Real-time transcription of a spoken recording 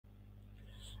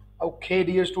Okay,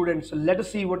 dear students, let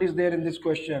us see what is there in this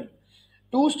question.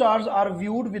 Two stars are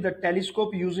viewed with a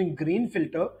telescope using green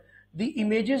filter. The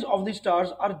images of the stars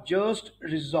are just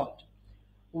resolved.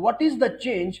 What is the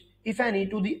change, if any,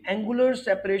 to the angular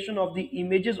separation of the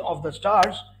images of the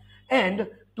stars and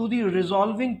to the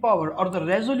resolving power or the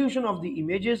resolution of the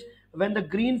images when the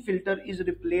green filter is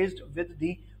replaced with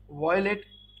the violet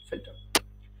filter?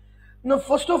 Now,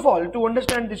 first of all, to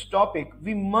understand this topic,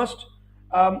 we must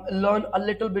learn a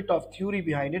little bit of theory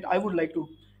behind it. I would like to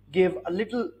give a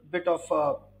little bit of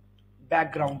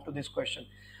background to this question.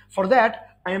 For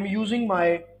that, I am using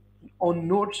my own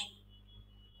notes.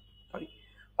 Sorry.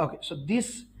 Okay, so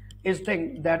this is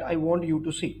thing that I want you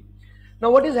to see.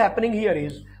 Now, what is happening here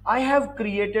is I have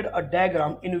created a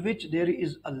diagram in which there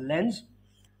is a lens.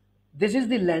 This is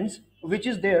the lens which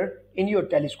is there in your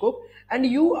telescope, and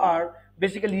you are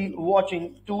basically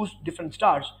watching two different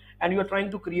stars and you are trying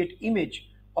to create image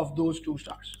of those two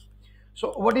stars.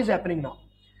 So what is happening now?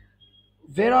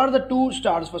 Where are the two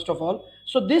stars first of all?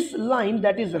 So this line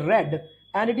that is red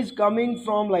and it is coming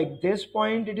from like this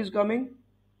point, it's coming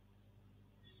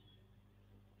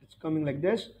like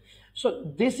this.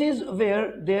 So this is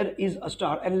where there is a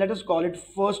star, and let us call it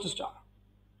first star.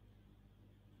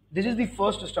 This is the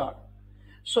first star.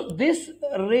 So these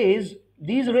rays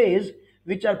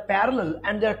which are parallel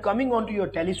and they are coming onto your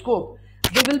telescope,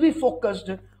 they will be focused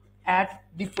at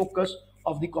the focus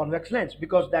of the convex lens,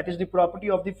 because that is the property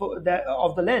of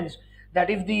the lens, that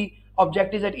if the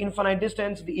object is at infinite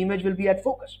distance, the image will be at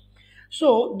focus.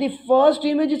 So the first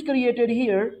image is created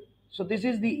here. So this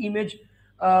is the image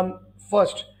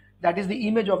first, that is the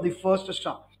image of the first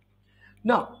star.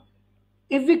 Now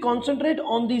if we concentrate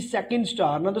on the second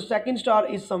star, now the second star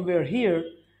is somewhere here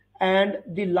and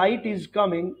the light is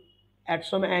coming at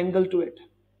some angle to it.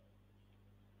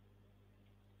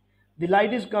 The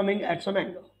light is coming at some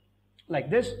angle.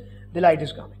 Like this, the light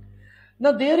is coming.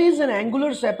 Now there is an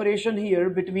angular separation here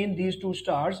between these two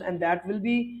stars, and that will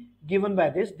be given by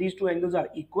this. These two angles are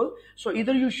equal. So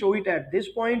either you show it at this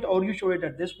point or you show it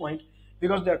at this point,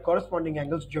 because they are corresponding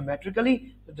angles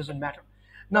geometrically. It doesn't matter.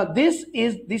 Now this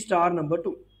is the star number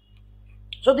 2.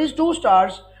 So these two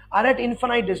stars are at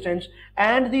infinite distance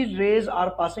and these rays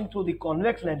are passing through the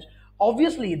convex lens.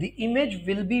 Obviously the image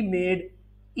will be made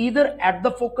either at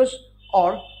the focus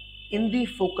or in the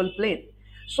focal plane.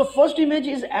 So first image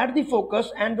is at the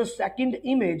focus and the second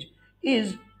image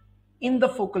is in the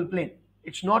focal plane.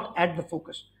 It's not at the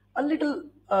focus. A little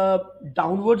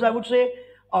downwards, I would say,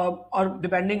 or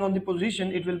depending on the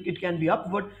position, it can be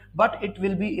upward, but it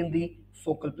will be in the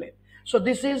focal plane. So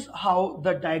this is how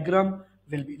the diagram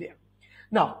will be there.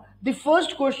 Now, the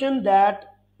first question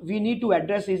that we need to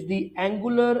address is the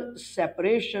angular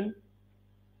separation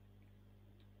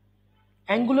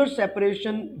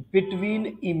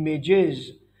between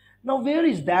images. Now, where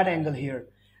is that angle here?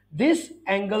 This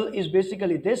angle is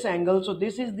basically this angle. So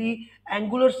this is the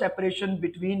angular separation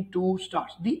between two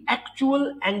stars, the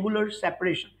actual angular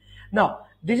separation. Now,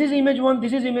 this is image 1,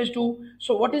 this is image 2.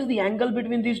 So what is the angle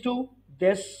between these two?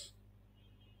 This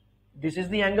is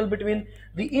the angle between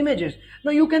the images.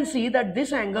 Now you can see that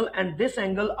this angle and this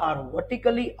angle are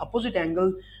vertically opposite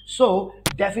angle. So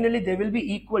definitely they will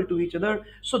be equal to each other.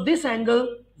 So this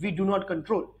angle we do not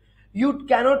control. You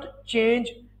cannot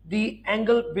change the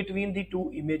angle between the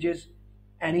two images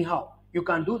anyhow. You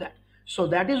can't do that. So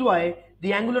that is why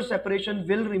the angular separation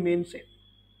will remain same.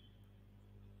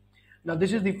 Now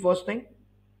this is the first thing.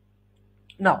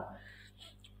 Now,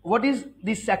 what is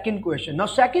the second question? Now,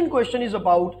 second question is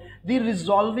about the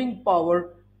resolving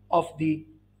power of the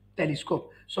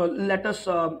telescope. So let us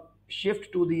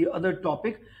shift to the other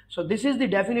topic. So this is the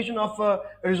definition of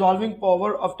resolving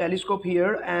power of telescope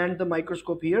here and the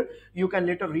microscope here. You can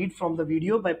later read from the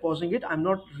video by pausing it. I'm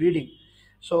not reading.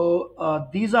 So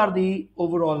these are the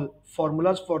overall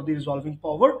formulas for the resolving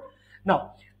power.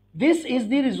 Now, this is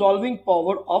the resolving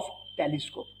power of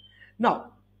telescope.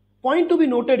 Now, point to be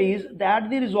noted is that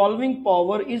the resolving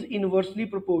power is inversely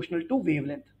proportional to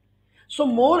wavelength. So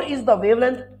more is the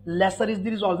wavelength, lesser is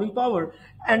the resolving power,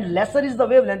 and lesser is the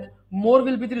wavelength, more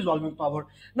will be the resolving power.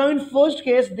 Now in first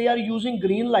case, they are using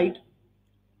green light,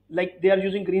 like they are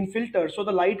using green filter, so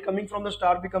the light coming from the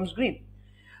star becomes green.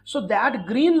 So that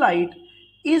green light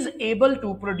is able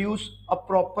to produce a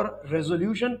proper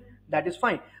resolution, that is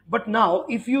fine. But now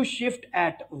if you shift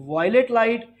at violet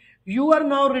light, you are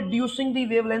now reducing the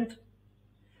wavelength.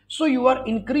 So you are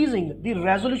increasing the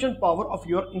resolution power of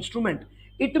your instrument.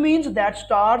 It means that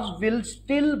stars will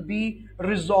still be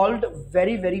resolved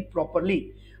very, very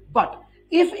properly. But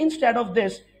if instead of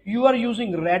this, you are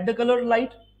using red color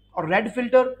light or red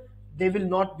filter, they will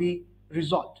not be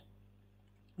resolved.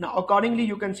 Now accordingly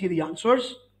you can see the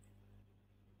answers.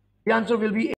 The answer will be